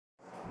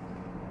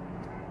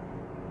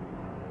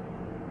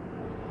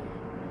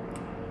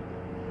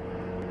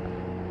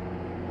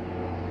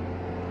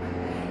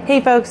Hey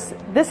folks,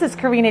 this is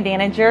Corinna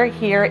Danager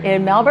here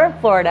in Melbourne,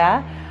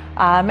 Florida.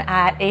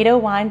 At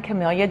 801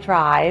 Camellia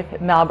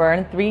Drive,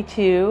 Melbourne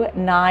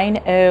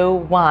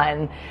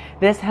 32901.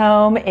 This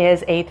home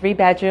is a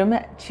 3-bedroom,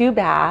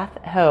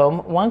 2-bath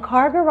home,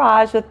 1-car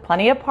garage with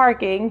plenty of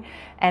parking,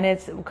 and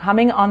it's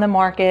coming on the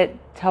market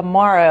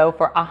tomorrow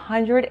for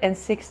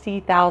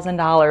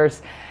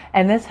 $160,000.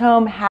 And this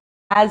home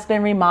has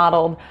been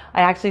remodeled.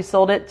 I actually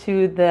sold it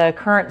to the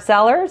current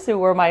sellers who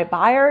were my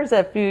buyers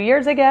a few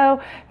years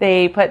ago.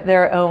 They put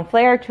their own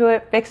flair to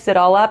it, fixed it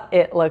all up.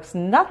 It looks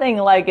nothing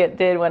like it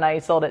did when I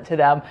sold it to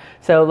them.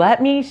 So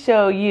let me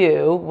show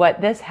you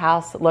what this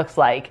house looks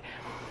like.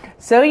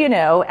 So you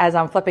know, as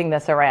I'm flipping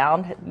this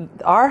around,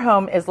 our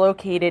home is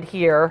located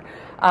here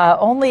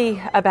only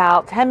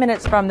about 10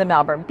 minutes from the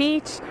Melbourne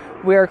beach.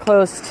 We're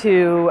close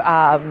to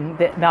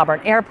the Melbourne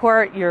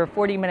Airport. You're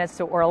 40 minutes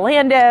to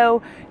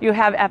Orlando. You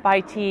have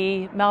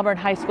FIT, Melbourne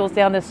High School's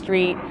down the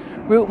street.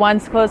 Route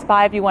 1's close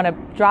by. If you want to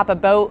drop a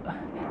boat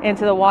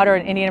into the water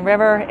in Indian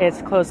River,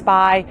 it's close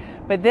by.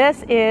 But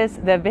this is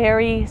the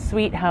very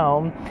sweet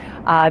home.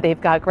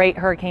 They've got great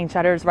hurricane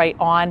shutters right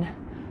on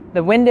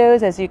the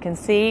windows, as you can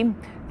see.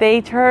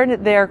 They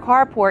turned their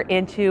carport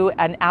into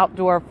an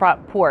outdoor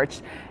front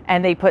porch,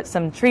 and they put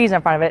some trees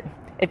in front of it.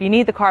 If you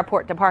need the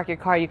carport to park your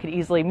car, you could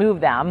easily move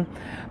them.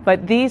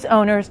 But these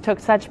owners took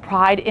such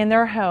pride in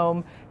their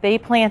home, they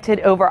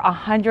planted over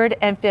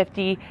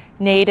 150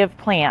 native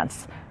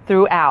plants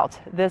throughout.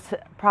 This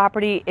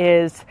property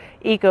is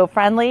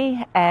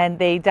eco-friendly, and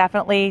they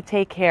definitely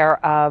take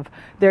care of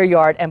their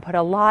yard and put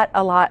a lot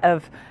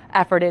of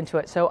effort into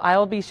it. So I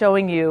will be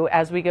showing you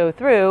as we go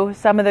through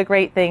some of the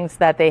great things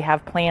that they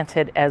have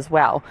planted as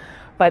well.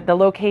 But the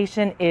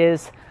location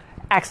is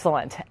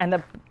excellent,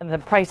 and the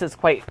price is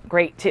quite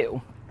great too.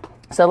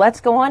 So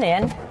let's go on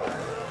in.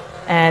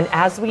 And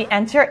as we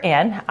enter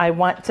in, I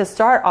want to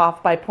start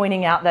off by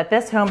pointing out that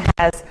this home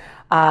has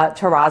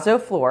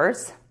terrazzo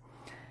floors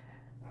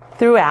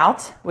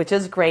throughout, which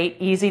is great,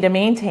 easy to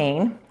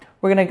maintain.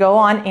 We're going to go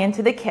on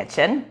into the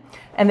kitchen,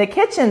 and the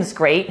kitchen's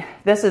great.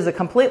 This is a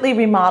completely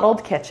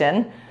remodeled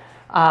kitchen.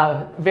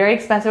 Very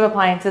expensive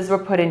appliances were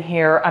put in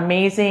here.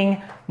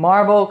 Amazing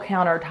marble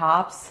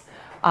countertops.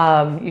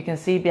 You can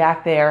see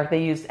back there,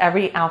 they used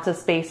every ounce of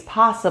space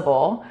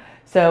possible.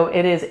 So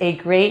it is a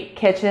great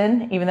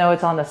kitchen. Even though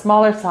it's on the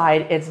smaller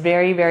side, it's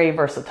very, very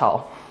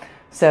versatile.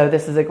 So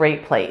this is a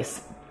great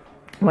place.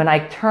 When I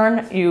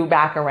turn you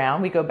back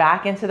around, we go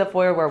back into the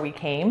foyer where we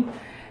came,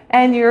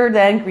 and you're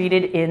then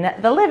greeted in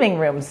the living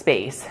room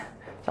space.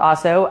 It's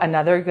also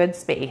another good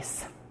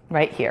space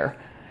right here.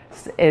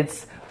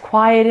 It's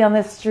quiet on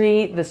the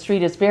street. The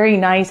street is very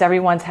nice.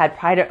 Everyone's had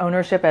pride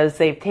ownership as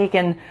they've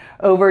taken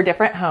over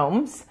different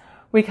homes.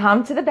 We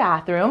come to the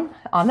bathroom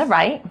on the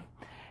right,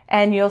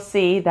 and you'll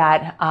see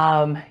that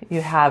you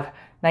have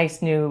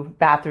nice new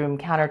bathroom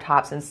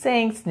countertops and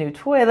sinks, new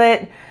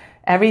toilet.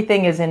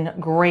 Everything is in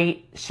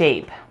great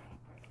shape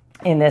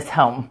in this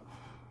home.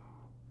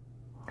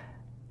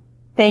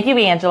 Thank you,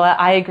 Angela.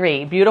 I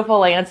agree. Beautiful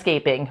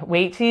landscaping.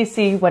 Wait till you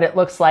see what it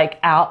looks like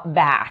out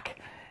back.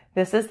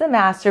 This is the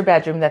master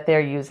bedroom that they're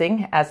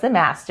using as the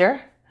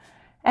master,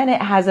 and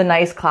it has a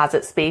nice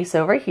closet space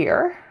over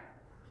here.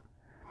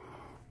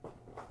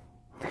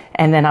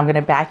 And then I'm going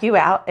to back you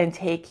out and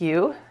take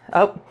you.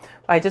 Oh,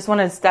 I just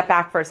want to step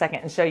back for a second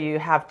and show you. You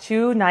have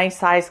 2 nice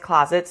sized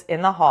closets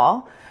in the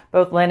hall,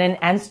 both linen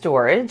and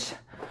storage.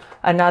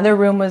 Another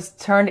room was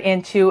turned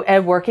into a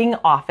working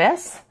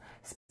office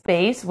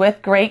space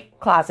with great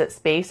closet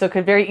space, so it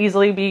could very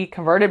easily be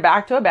converted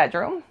back to a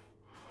bedroom.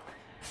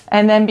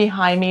 And then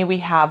behind me, we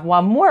have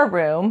one more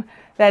room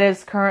that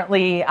is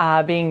currently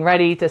being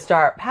ready to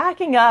start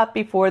packing up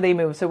before they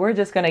move. So we're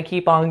just going to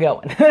keep on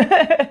going.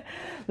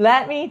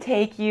 Let me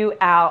take you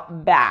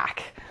out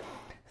back.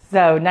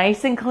 So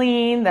nice and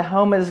clean. The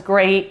home is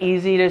great,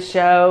 easy to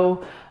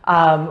show.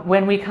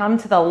 When we come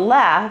to the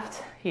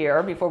left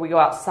here, before we go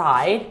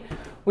outside,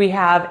 we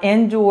have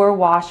indoor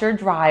washer,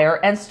 dryer,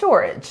 and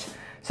storage.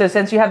 So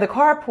since you have the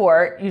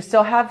carport, you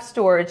still have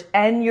storage,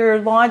 and your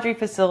laundry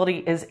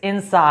facility is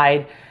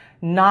inside,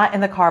 not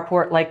in the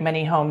carport like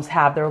many homes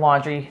have their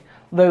laundry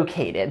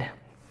located.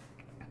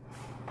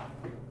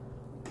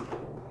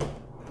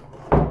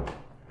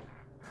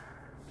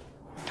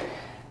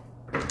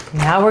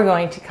 Now we're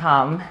going to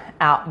come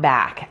out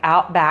back.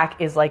 Out back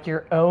is like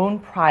your own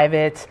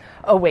private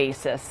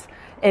oasis.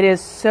 It is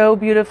so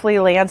beautifully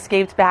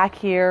landscaped back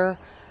here.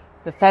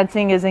 The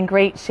fencing is in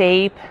great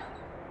shape.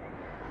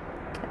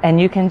 And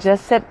you can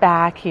just sit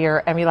back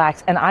here and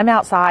relax. And I'm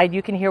outside.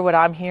 You can hear what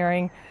I'm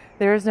hearing.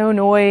 There's no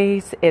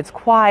noise. It's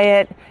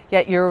quiet,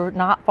 yet you're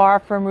not far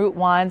from Route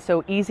 1,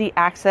 so easy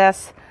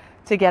access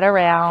to get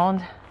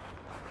around.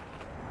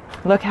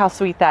 Look how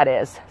sweet that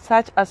is.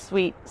 Such a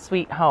sweet,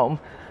 sweet home.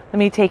 Let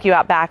me take you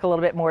out back a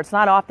little bit more. It's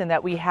not often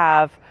that we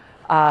have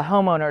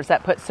homeowners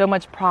that put so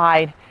much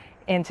pride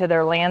into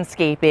their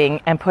landscaping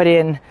and put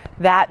in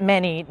that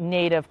many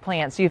native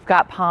plants. You've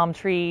got palm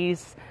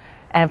trees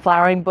and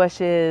flowering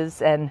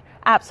bushes, and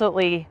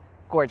absolutely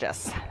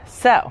gorgeous.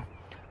 So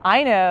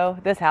I know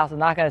this house is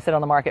not going to sit on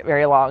the market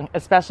very long,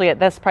 especially at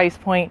this price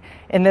point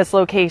in this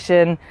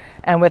location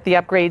and with the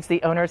upgrades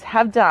the owners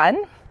have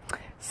done.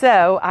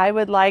 So I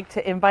would like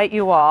to invite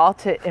you all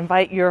to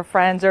invite your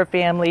friends or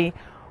family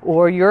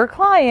or your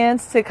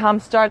clients to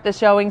come start the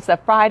showings the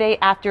Friday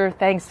after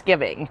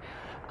Thanksgiving.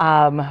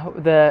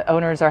 The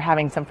owners are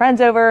having some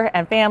friends over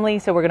and family,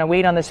 so we're going to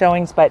wait on the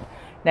showings, but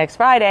next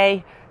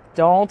Friday,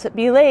 don't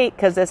be late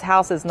because this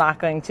house is not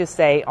going to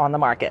stay on the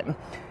market.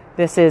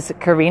 This is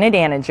Corinna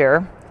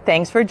Daninger.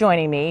 Thanks for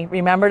joining me.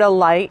 Remember to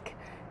like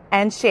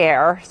and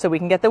share so we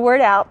can get the word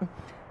out.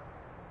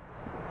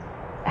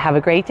 Have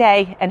a great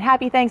day and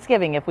happy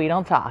Thanksgiving if we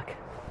don't talk.